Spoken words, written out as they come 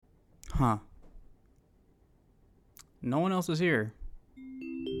Huh. No one else is here.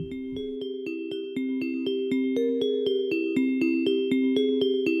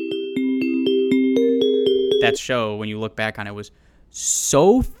 That show, when you look back on it, was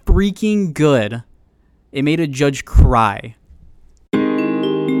so freaking good. It made a judge cry.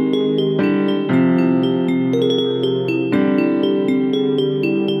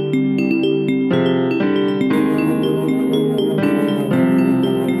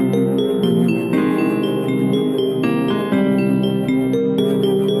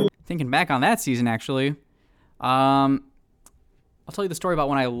 Thinking back on that season, actually, I'll tell you the story about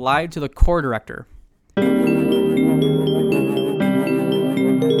when I lied to the core director.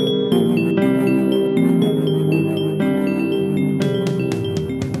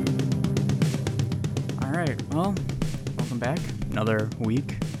 Back. Another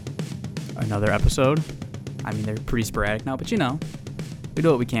week. Another episode. I mean, they're pretty sporadic now, but we do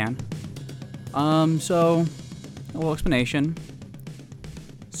what we can. So, a little explanation.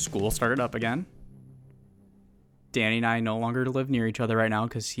 School started up again. Danny and I no longer live near each other right now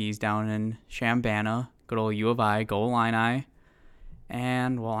because he's down in Chambana, good old U of I, go Illini.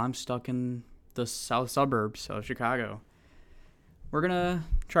 And, well, I'm stuck in the south suburbs of Chicago. We're going to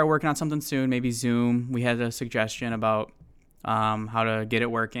try working on something soon, maybe Zoom. We had a suggestion about how to get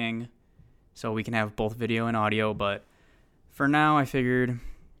it working so we can have both video and audio, but for now I figured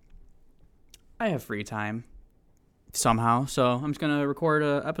I have free time somehow, so I'm just going to record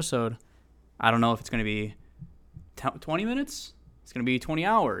an episode. I don't know if it's going to be 20 minutes, it's going to be 20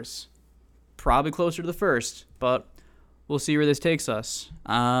 hours, probably closer to the first, but we'll see where this takes us.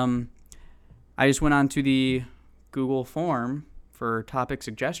 I just went on to the Google form for topic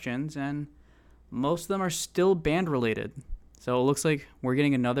suggestions, and most of them are still band related. So it looks like we're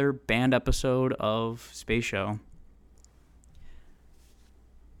getting another band episode of Space Show.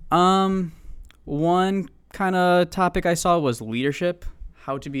 One kind of topic I saw was leadership,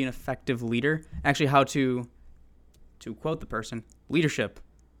 how to be an effective leader. Actually, how to quote the person, leadership,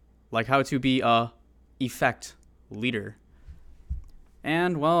 like how to be a effect leader.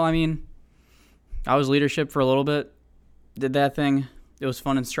 And, well, I mean, I was leadership for a little bit, did that thing. It was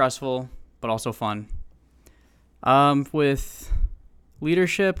fun and stressful, but also fun. With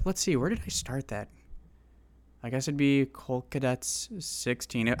leadership, let's see, where did I start that? I guess it'd be Colt Cadets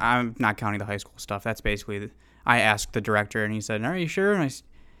 16. I'm not counting the high school stuff. That's basically, I asked the director and he said, are you sure? And I'm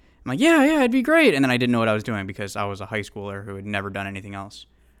like, yeah, it'd be great. And then I didn't know what I was doing because I was a high schooler who had never done anything else.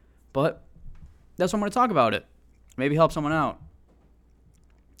 But that's what I'm going to talk about it. Maybe help someone out.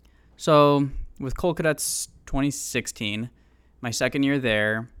 So with Colt Cadets 2016, my second year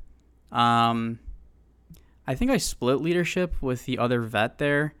there, I think I split leadership with the other vet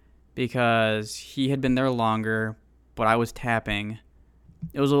there because he had been there longer, but I was tapping.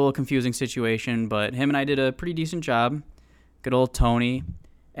 It was a little confusing situation, but him and I did a pretty decent job. Good old Tony.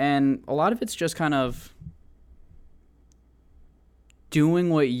 And a lot of it's just kind of doing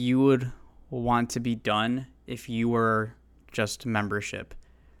what you would want to be done if you were just membership.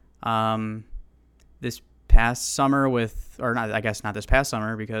 This past summer not this past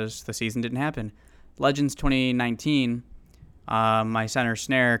summer because the season didn't happen. Legends 2019, my center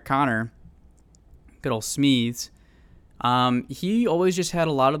snare, Connor, good old Smeeds, he always just had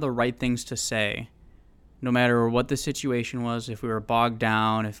a lot of the right things to say, no matter what the situation was, if we were bogged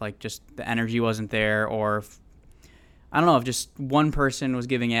down, if like just the energy wasn't there, or if, I don't know, if just one person was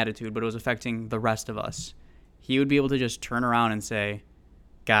giving attitude, but it was affecting the rest of us. He would be able to just turn around and say,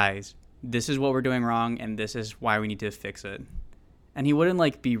 guys, this is what we're doing wrong, and this is why we need to fix it. And he wouldn't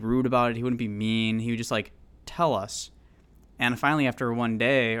like be rude about it. He wouldn't be mean. He would just like tell us. And finally, after one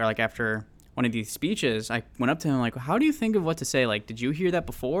day, or like after one of these speeches, I went up to him like, how do you think of what to say? Like, did you hear that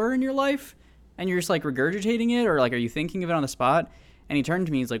before in your life? And you're just like regurgitating it, or like, are you thinking of it on the spot? And he turned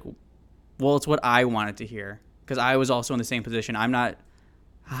to me, he's like, well, it's what I wanted to hear. Because I was also in the same position. I'm not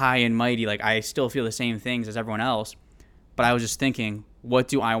high and mighty. Like, I still feel the same things as everyone else. But I was just thinking, what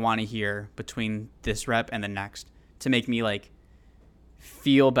do I want to hear between this rep and the next to make me like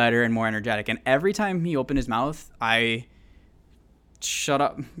feel better and more energetic? And every time he opened his mouth, I shut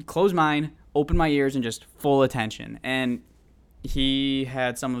up, close mine, open my ears, and just full attention. And he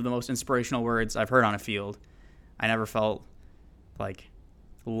had some of the most inspirational words I've heard on a field. I never felt like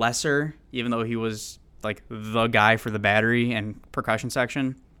lesser, even though he was like the guy for the battery and percussion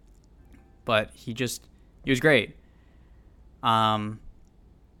section. But he was great. I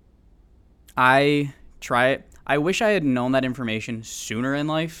wish I had known that information sooner in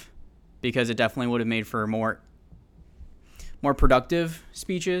life, because it definitely would have made for more productive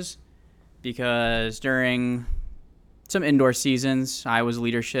speeches, because during some indoor seasons, I was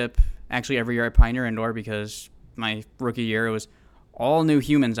leadership actually every year at Pioneer Indoor, because my rookie year it was all new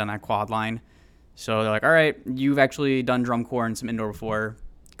humans on that quad line. So they're like, all right, you've actually done drum corps and some indoor before.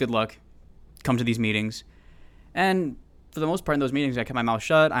 Good luck. Come to these meetings. And for the most part in those meetings, I kept my mouth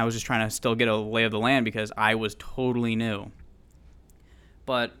shut. I was just trying to still get a lay of the land because I was totally new.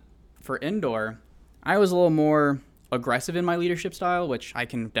 But for indoor, I was a little more aggressive in my leadership style, which I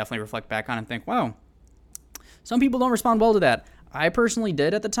can definitely reflect back on and think, wow, some people don't respond well to that. I personally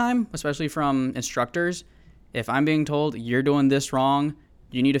did at the time, especially from instructors. If I'm being told you're doing this wrong,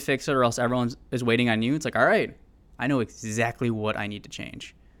 you need to fix it or else everyone is waiting on you. It's like, all right, I know exactly what I need to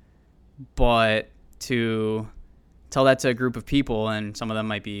change. But to tell that to a group of people, and some of them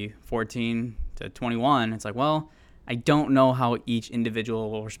might be 14 to 21, it's like, well, I don't know how each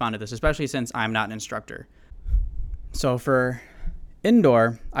individual will respond to this, especially since I'm not an instructor. So for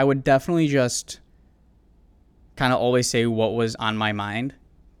indoor, I would definitely just kind of always say what was on my mind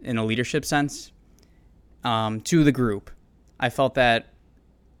in a leadership sense to the group. I felt that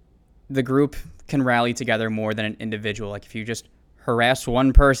the group can rally together more than an individual. Like if you just harass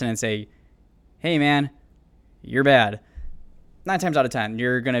one person and say, hey man, you're bad, 9 times out of 10,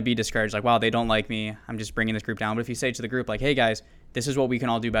 you're going to be discouraged. Like, wow, they don't like me. I'm just bringing this group down. But if you say to the group, like, hey guys, this is what we can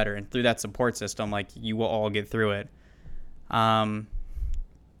all do better. And through that support system, like you will all get through it. I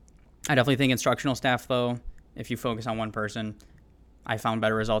definitely think instructional staff, though, if you focus on one person, I found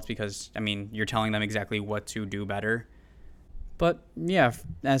better results because, I mean, you're telling them exactly what to do better. But yeah,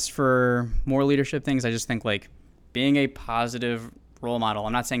 as for more leadership things, I just think like being a positive role model.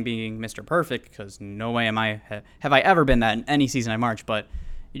 I'm not saying being Mr. Perfect, because no way have I ever been that in any season I march, but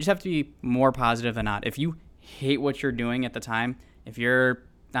you just have to be more positive than not. If you hate what you're doing at the time, if you're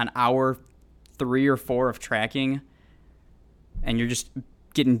on hour 3 or 4 of tracking and you're just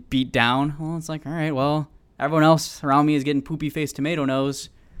getting beat down, well, it's like, all right, well, everyone else around me is getting poopy-faced tomato nose.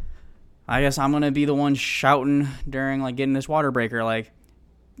 I guess I'm going to be the one shouting during, like, getting this water breaker, like,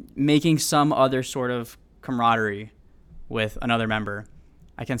 making some other sort of camaraderie with another member.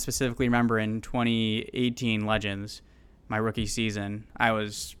 I can specifically remember in 2018 Legends, my rookie season, I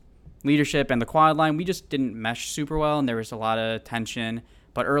was leadership and the quad line, we just didn't mesh super well, and there was a lot of tension.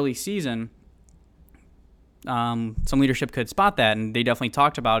 But early season, some leadership could spot that, and they definitely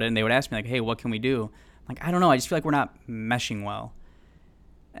talked about it, and they would ask me, like, hey, what can we do? I'm like, I don't know, I just feel like we're not meshing well.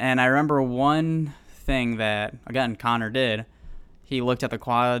 And I remember one thing that, again, Connor did. He looked at the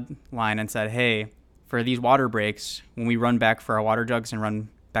quad line and said, hey, for these water breaks, when we run back for our water jugs and run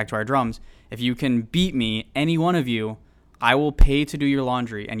back to our drums, if you can beat me, any one of you, I will pay to do your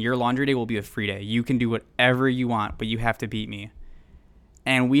laundry, and your laundry day will be a free day. You can do whatever you want, but you have to beat me.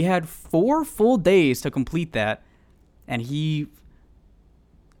 And we had 4 full days to complete that, and he,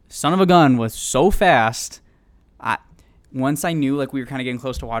 son of a gun, was so fast. Once I knew like we were kind of getting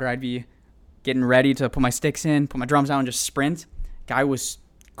close to water, I'd be getting ready to put my sticks in, put my drums down, and just sprint. Guy was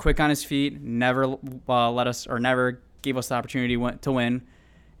quick on his feet, never never gave us the opportunity to win,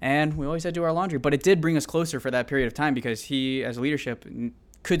 and we always had to do our laundry. But it did bring us closer for that period of time because he, as leadership,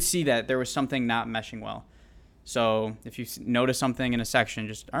 could see that there was something not meshing well. So if you notice something in a section,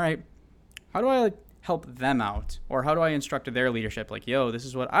 just, all right, how do I help them out? Or how do I instruct their leadership? Like, yo, this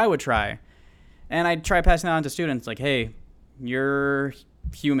is what I would try. And I try passing that on to students, like, hey, your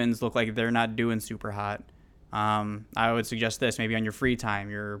humans look like they're not doing super hot. I would suggest this maybe on your free time,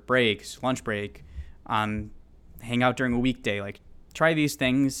 your breaks, lunch break, hang out during a weekday. Like, try these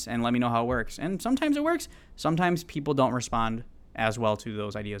things and let me know how it works. And sometimes it works. Sometimes people don't respond as well to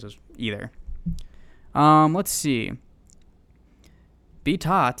those ideas as either. Let's see. Be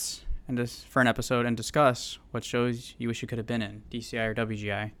tots for an episode and discuss what shows you wish you could have been in, DCI or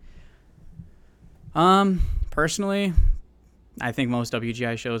WGI. Personally, I think most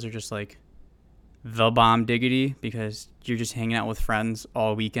WGI shows are just like the bomb diggity because you're just hanging out with friends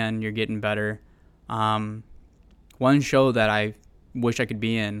all weekend. You're getting better. One show that I wish I could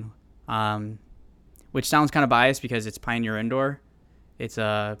be in, which sounds kind of biased because it's Pioneer Indoor. It's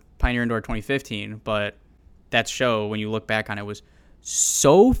Pioneer Indoor 2015, but that show, when you look back on it, was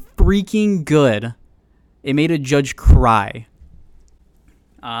so freaking good. It made a judge cry.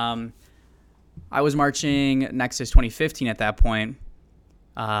 I was marching Nexus 2015 at that point.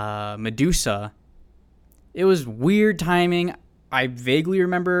 Medusa. It was weird timing. I vaguely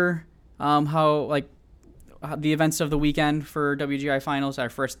remember how the events of the weekend for WGI finals. Our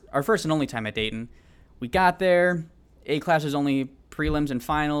first and only time at Dayton. We got there. A class was only prelims and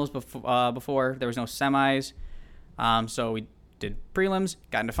finals before there was no semis. So we did prelims,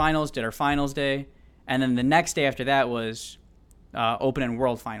 got into finals, did our finals day, and then the next day after that was Open and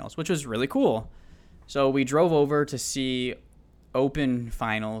World finals, which was really cool. So we drove over to see Open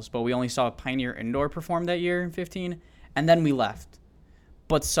finals, but we only saw Pioneer Indoor perform that year in 15, and then we left.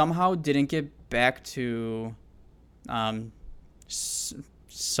 But somehow didn't get back to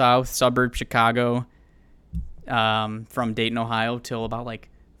south suburb Chicago from Dayton, Ohio, till about like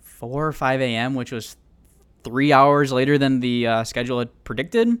 4 or 5 a.m., which was 3 hours later than the schedule had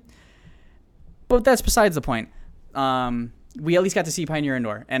predicted. But that's besides the point. We at least got to see Pioneer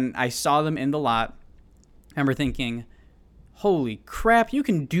Indoor, and I saw them in the lot. I remember thinking, holy crap, you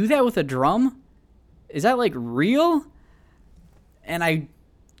can do that with a drum? Is that like real? And I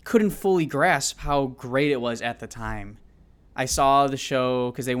couldn't fully grasp how great it was at the time. I saw the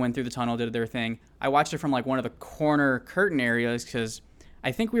show because they went through the tunnel, did their thing. I watched it from like one of the corner curtain areas because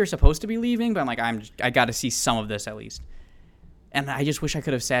I think we were supposed to be leaving, but I'm like, I got to see some of this at least. And I just wish I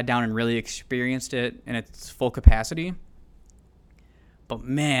could have sat down and really experienced it in its full capacity. But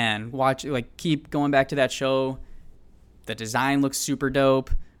man, keep going back to that show. The design looks super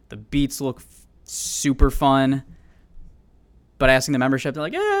dope. The beats look super fun. But asking the membership, they're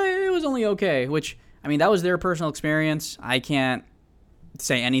like, yeah, it was only okay. Which, I mean, that was their personal experience. I can't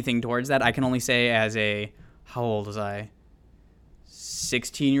say anything towards that. I can only say as how old was I?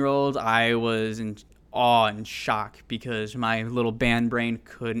 16-year-old, I was in awe and shock because my little band brain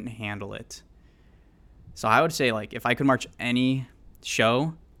couldn't handle it. So I would say, like, if I could march any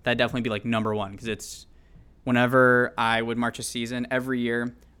show, that'd definitely be, like, number one. Because it's, whenever I would march a season, every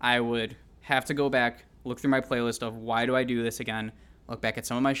year, I would have to go back, look through my playlist of why do I do this again, look back at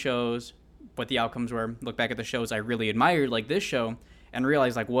some of my shows, what the outcomes were, look back at the shows I really admired, like this show, and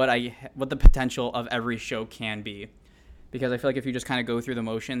realize, like, what the potential of every show can be. Because I feel like if you just kind of go through the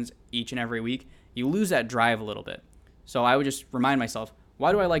motions each and every week, you lose that drive a little bit. So I would just remind myself,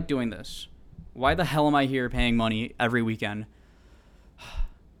 why do I like doing this? Why the hell am I here paying money every weekend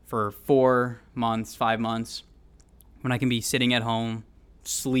for 4 months, 5 months, when I can be sitting at home,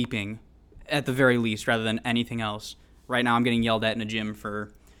 sleeping, at the very least, rather than anything else? Right now I'm getting yelled at in a gym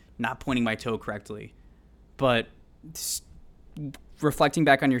for not pointing my toe correctly. But reflecting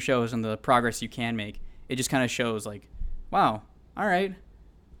back on your shows and the progress you can make, it just kind of shows, like, wow, all right,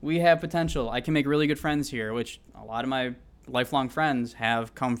 we have potential. I can make really good friends here, which a lot of my lifelong friends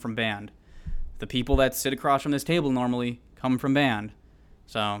have come from band. The people that sit across from this table normally come from band.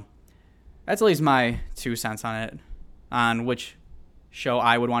 So that's at least my 2 cents on it, on which show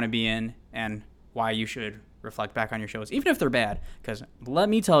I would want to be in and why you should reflect back on your shows, even if they're bad. Because let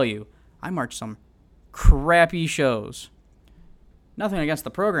me tell you, I marched some crappy shows. Nothing against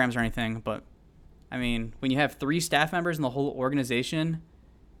the programs or anything, but I mean, when you have 3 staff members in the whole organization,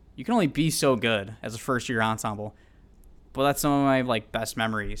 you can only be so good as a first-year ensemble. But that's some of my, like, best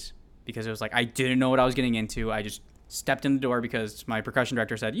memories, because it was like I didn't know what I was getting into. I just stepped in the door because my percussion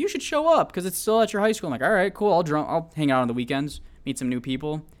director said, you should show up because it's still at your high school. I'm like, all right, cool. I'll hang out on the weekends, meet some new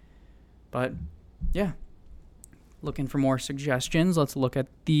people. But yeah, looking for more suggestions. Let's look at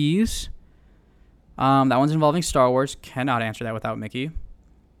these. That one's involving Star Wars. Cannot answer that without Mickey.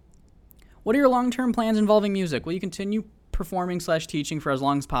 What are your long-term plans involving music? Will you continue performing/teaching for as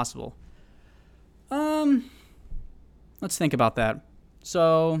long as possible? Let's think about that.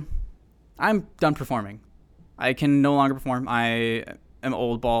 So, I'm done performing. I can no longer perform. I am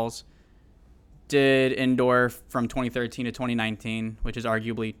old balls. Did indoor from 2013 to 2019, which is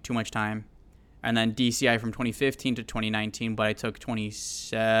arguably too much time. And then DCI from 2015 to 2019, but I took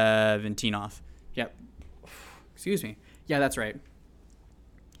 2017 off. Yep. Excuse me. Yeah, that's right.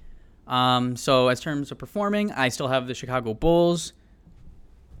 So as terms of performing, I still have the Chicago Bulls,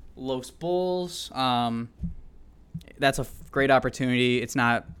 Los Bulls. That's a great opportunity. It's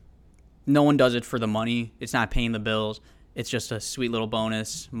not, no one does it for the money. It's not paying the bills. It's just a sweet little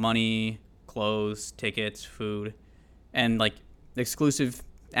bonus, money, clothes, tickets, food, and like exclusive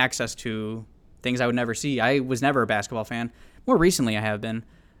access to things I would never see. I was never a basketball fan. More recently I have been,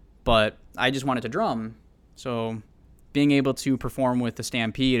 but I just wanted to drum. So being able to perform with the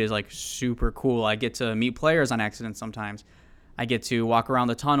Stampede is like super cool. I get to meet players on accident sometimes. I get to walk around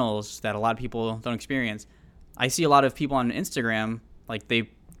the tunnels that a lot of people don't experience. I see a lot of people on Instagram, like they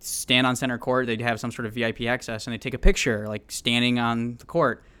stand on center court, they'd have some sort of VIP access, and they take a picture, like standing on the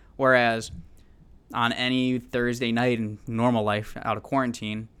court. Whereas on any Thursday night in normal life out of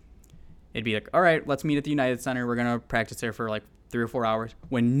quarantine, it'd be like, all right, let's meet at the United Center. We're going to practice there for like 3 or 4 hours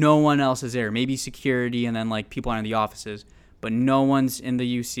when no one else is there. Maybe security and then like people are in the offices, but no one's in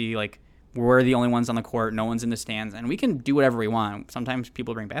the UC. Like we're the only ones on the court. No one's in the stands, and we can do whatever we want. Sometimes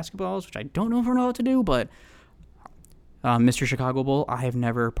people bring basketballs, which I don't know if I know what to do, but Mr. Chicago Bull, I have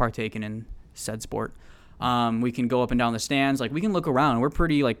never partaken in said sport. We can go up and down the stands. Like we can look around. We're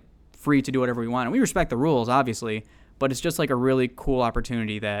pretty like free to do whatever we want, and we respect the rules, obviously. But it's just like a really cool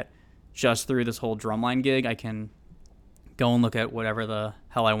opportunity that just through this whole drumline gig, I can go and look at whatever the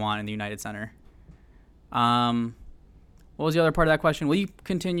hell I want in the United Center. What was the other part of that question? Will you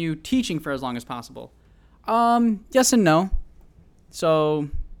continue teaching for as long as possible? Yes and no. So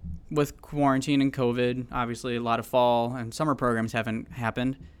with quarantine and COVID, obviously a lot of fall and summer programs haven't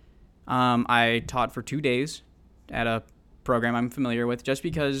happened. I taught for 2 days at a program I'm familiar with just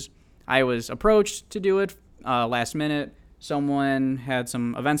because I was approached to do it last minute. Someone had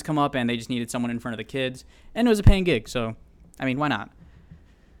some events come up and they just needed someone in front of the kids, and it was a paying gig, so I mean, why not?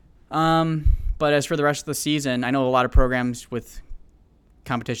 But as for the rest of the season, I know a lot of programs with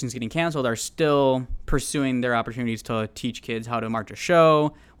competitions getting canceled are still pursuing their opportunities to teach kids how to march a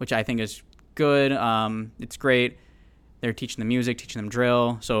show, which I think is good. It's great. They're teaching them music, teaching them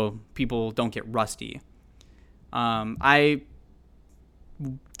drill, so people don't get rusty. I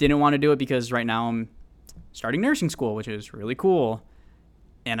didn't want to do it because right now I'm starting nursing school, which is really cool,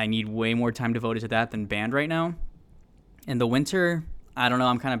 and I need way more time devoted to that than band right now. In the winter, I don't know,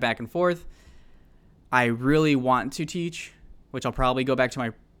 I'm kind of back and forth. I really want to teach, which I'll probably go back to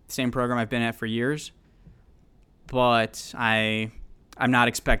my same program I've been at for years, but I'm not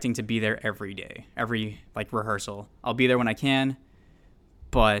expecting to be there every day, every rehearsal. I'll be there when I can,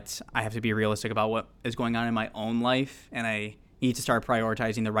 but I have to be realistic about what is going on in my own life, and I need to start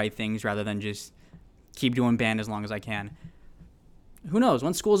prioritizing the right things rather than just keep doing band as long as I can. Who knows?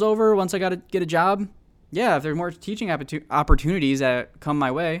 Once school's over, once I got to get a job, yeah, if there are more teaching opportunities that come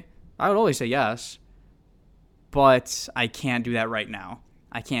my way, I would always say yes. But I can't do that right now.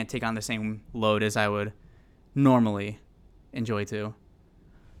 I can't take on the same load as I would normally enjoy to.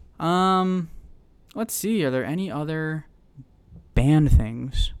 Let's see. Are there any other band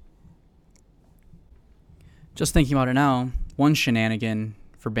things? Just thinking about it now, one shenanigan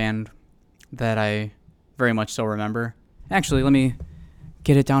for band that I very much so remember. Actually, let me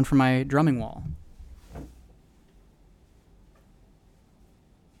get it down from my drumming wall.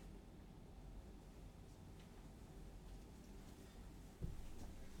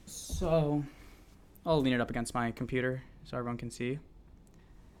 So, I'll lean it up against my computer so everyone can see.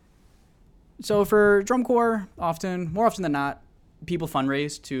 So for drum corps, more often than not, people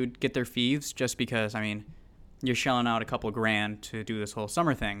fundraise to get their fees just because, I mean, you're shelling out a couple grand to do this whole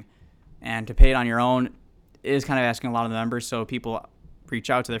summer thing. And to pay it on your own is kind of asking a lot of the members, so people reach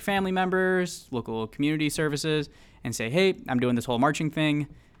out to their family members, local community services, and say, hey, I'm doing this whole marching thing.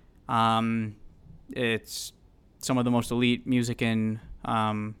 It's some of the most elite music in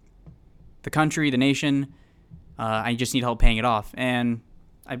the country, the nation. I just need help paying it off. And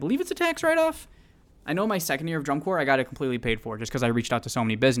I believe it's a tax write-off. I know my second year of drum corps, I got it completely paid for just because I reached out to so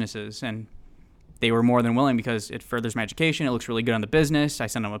many businesses, and they were more than willing because it furthers my education. It looks really good on the business. I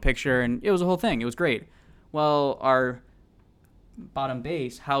sent them a picture, and it was a whole thing. It was great. Well, our bottom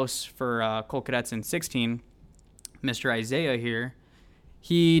bass house for Colt Cadets in 16, Mr. Isaiah here,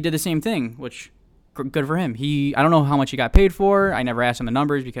 he did the same thing, which good for him. I don't know how much he got paid for. I never asked him the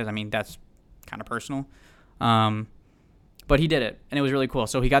numbers because, I mean, that's kind of personal. But he did it, and it was really cool.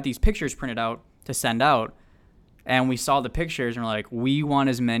 So he got these pictures printed out to send out, and we saw the pictures, and we're like, we want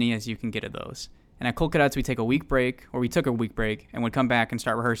as many as you can get of those. And at Colt Cadets, we took a week break, and would come back and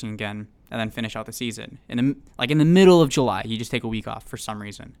start rehearsing again, and then finish out the season. In the middle of July, you just take a week off for some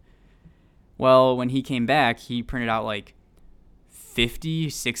reason. Well, when he came back, he printed out like 50,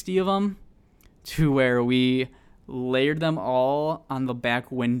 60 of them, to where we layered them all on the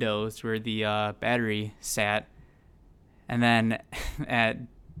back windows where the battery sat. And then at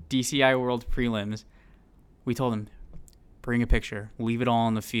DCI World Prelims, we told him, bring a picture, leave it all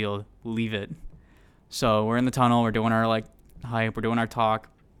in the field, leave it. So we're in the tunnel, we're doing our hype, we're doing our talk,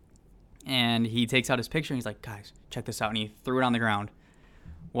 and he takes out his picture and he's like, guys, check this out, and he threw it on the ground.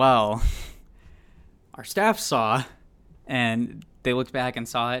 Well, our staff saw, and they looked back and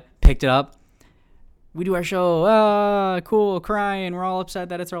saw it, picked it up. We do our show, cool, crying, we're all upset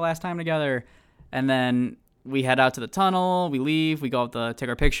that it's our last time together. And then we head out to the tunnel, we leave, we go up to take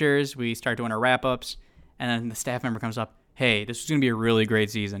our pictures, we start doing our wrap-ups, and then the staff member comes up, hey, this is going to be a really great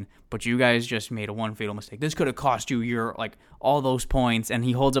season, but you guys just made one fatal mistake. This could have cost you your, all those points. And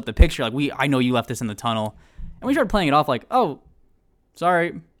he holds up the picture, I know you left this in the tunnel. And we started playing it off oh,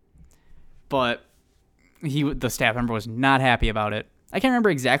 sorry. But the staff member was not happy about it. I can't remember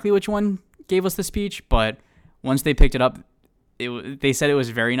exactly which one gave us the speech, but once they picked it up, they said it was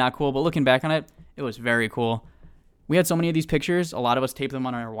very not cool. But looking back on it, it was very cool. We had so many of these pictures. A lot of us taped them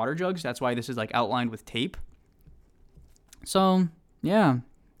on our water jugs. That's why this is outlined with tape. So, yeah,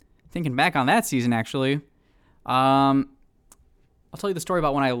 thinking back on that season, actually, I'll tell you the story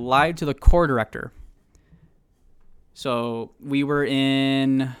about when I lied to the corps director. So we were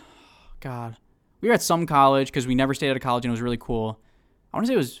we were at some college because we never stayed at a college and it was really cool. I want to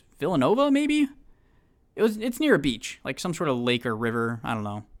say it was Villanova, maybe? It's near a beach, like some sort of lake or river, I don't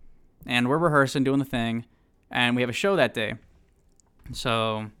know. And we're rehearsing, doing the thing, and we have a show that day.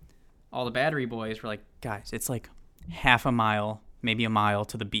 So all the Battery boys were like, guys, it's like half a mile, maybe a mile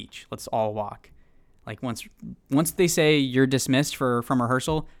to the beach. Let's all walk. Like once they say you're dismissed from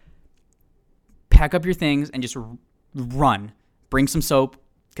rehearsal, pack up your things and just run. Bring some soap,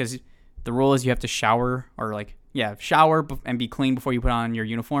 because the rule is you have to shower and be clean before you put on your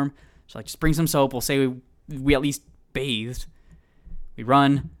uniform. So like, just bring some soap. We'll say we at least bathed. We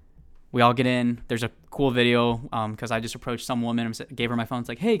run. We all get in. There's a cool video because I just approached some woman and gave her my phone. It's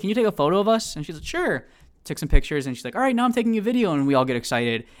like, hey, can you take a photo of us? And she's like, sure. Took some pictures, and she's like, all right, now I'm taking a video, and we all get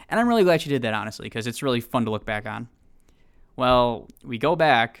excited. And I'm really glad she did that, honestly, because it's really fun to look back on. Well, we head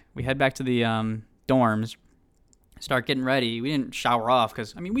back to the dorms, start getting ready. We didn't shower off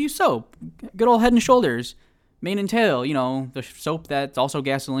because, we use soap. Good old Head and Shoulders, mane and tail, the soap that's also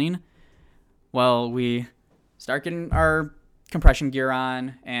gasoline. Well, we start getting our compression gear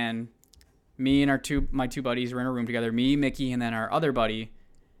on, and me and my two buddies were in a room together, me, Mickey, and then our other buddy,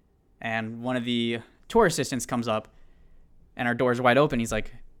 and one of the tour assistants comes up, and our door's wide open. He's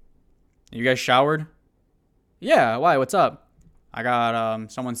like, you guys showered? Yeah, why? What's up? I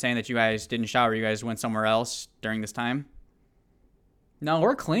got someone saying that you guys didn't shower. You guys went somewhere else during this time. No,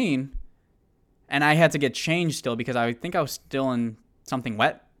 we're clean. And I had to get changed still because I think I was still in something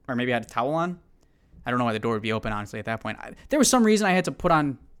wet, or maybe I had a towel on. I don't know why the door would be open, honestly, at that point. There was some reason I had to put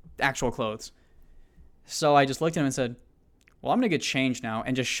on actual clothes. So I just looked at him and said, well, I'm going to get changed now,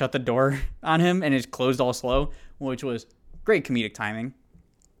 and just shut the door on him, and it closed all slow, which was great comedic timing.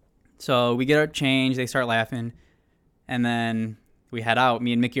 So we get our change, they start laughing, and then we head out.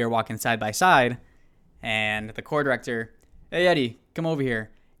 Me and Mickey are walking side by side, and the core director, hey, Eddie, come over here.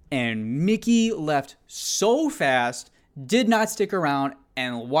 And Mickey left so fast, did not stick around,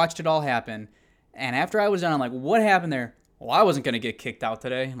 and watched it all happen. And after I was done, I'm like, what happened there? Well, I wasn't going to get kicked out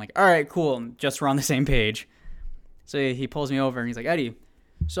today. I'm like, all right, cool, just we're on the same page. So he pulls me over, and he's like, Eddie,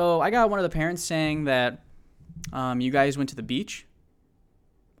 so I got one of the parents saying that you guys went to the beach.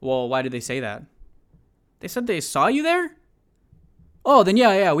 Well, why did they say that? They said they saw you there? Oh, then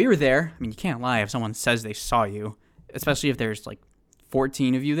yeah, we were there. You can't lie if someone says they saw you, especially if there's like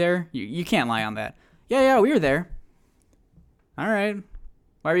 14 of you there. You can't lie on that. Yeah, we were there. All right.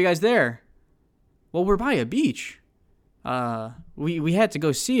 Why were you guys there? Well, we're by a beach. We had to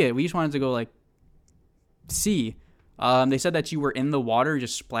go see it. We just wanted to go see. They said that you were in the water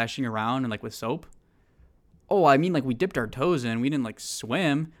just splashing around and with soap. Oh, we dipped our toes in. We didn't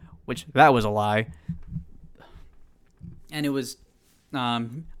swim, which that was a lie. And it was,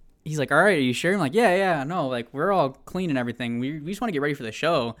 he's like, all right, are you sure? I'm like, yeah, no, we're all clean and everything. We just want to get ready for the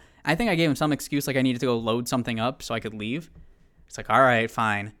show. I think I gave him some excuse, I needed to go load something up so I could leave. It's like, all right,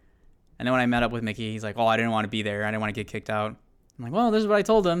 fine. And then when I met up with Mickey, he's like, oh, I didn't want to be there. I didn't want to get kicked out. I'm like, well, this is what I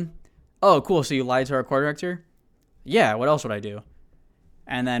told him. Oh, cool. So you lied to our core director? Yeah, what else would I do?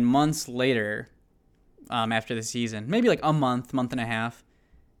 And then months later, after the season, maybe a month and a half,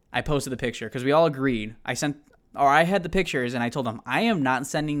 I posted the picture because we all agreed. I had the pictures and I told them, I am not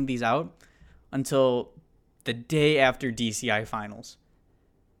sending these out until the day after DCI finals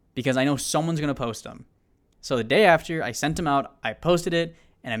because I know someone's going to post them. So the day after, I sent them out, I posted it,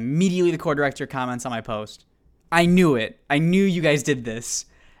 and immediately the core director comments on my post. I knew it. I knew you guys did this.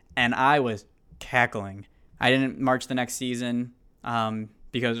 And I was cackling. I didn't march the next season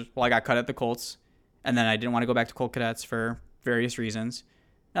because, I got cut at the Colts. And then I didn't want to go back to Colt Cadets for various reasons.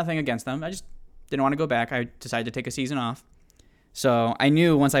 Nothing against them. I just didn't want to go back. I decided to take a season off. So I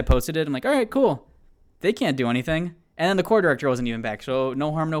knew once I posted it, I'm like, all right, cool. They can't do anything. And then the core director wasn't even back. So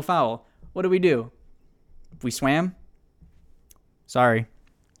no harm, no foul. What did we do? We swam? Sorry.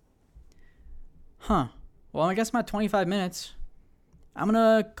 Huh. Well, I guess I'm at 25 minutes. I'm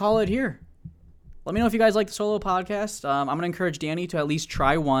going to call it here. Let me know if you guys like the solo podcast. I'm going to encourage Danny to at least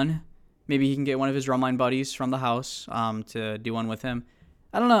try one. Maybe he can get one of his drumline buddies from the house to do one with him.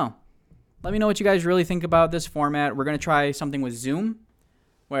 I don't know. Let me know what you guys really think about this format. We're going to try something with Zoom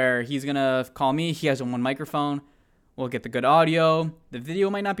where he's going to call me. He has one microphone. We'll get the good audio. The video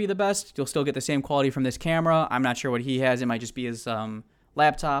might not be the best. You'll still get the same quality from this camera. I'm not sure what he has. It might just be his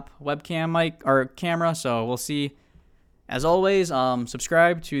laptop webcam mic or camera, so we'll see. As always,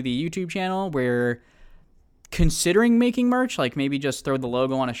 subscribe to the YouTube channel. We're considering making merch, maybe just throw the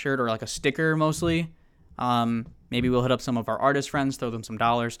logo on a shirt or a sticker mostly. Maybe we'll hit up some of our artist friends, throw them some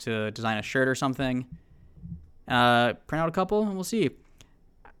dollars to design a shirt or something. Print out a couple, and we'll see.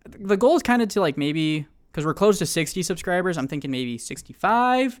 The goal is kind of to maybe because we're close to 60 subscribers. I'm thinking maybe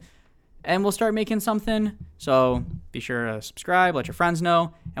 65, and we'll start making something. So be sure to subscribe, let your friends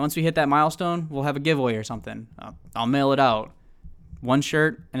know. And once we hit that milestone, we'll have a giveaway or something. I'll mail it out. One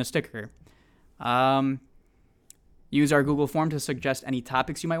shirt and a sticker. Use our Google form to suggest any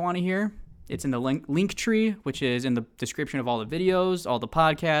topics you might want to hear. It's in the link tree, which is in the description of all the videos, all the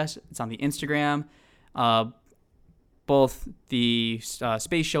podcasts. It's on the Instagram, both the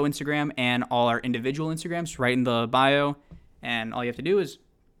Space Show Instagram and all our individual Instagrams right in the bio. And all you have to do is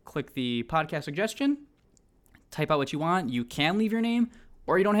click the podcast suggestion, type out what you want. You can leave your name,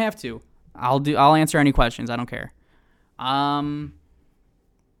 or you don't have to. I'll answer any questions. I don't care. And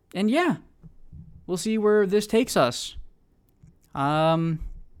yeah, we'll see where this takes us.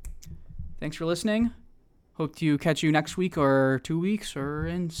 Thanks for listening. Hope to catch you next week or 2 weeks or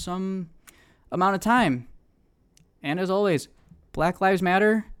in some amount of time. And as always, Black Lives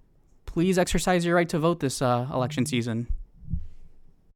Matter. Please exercise your right to vote this election season.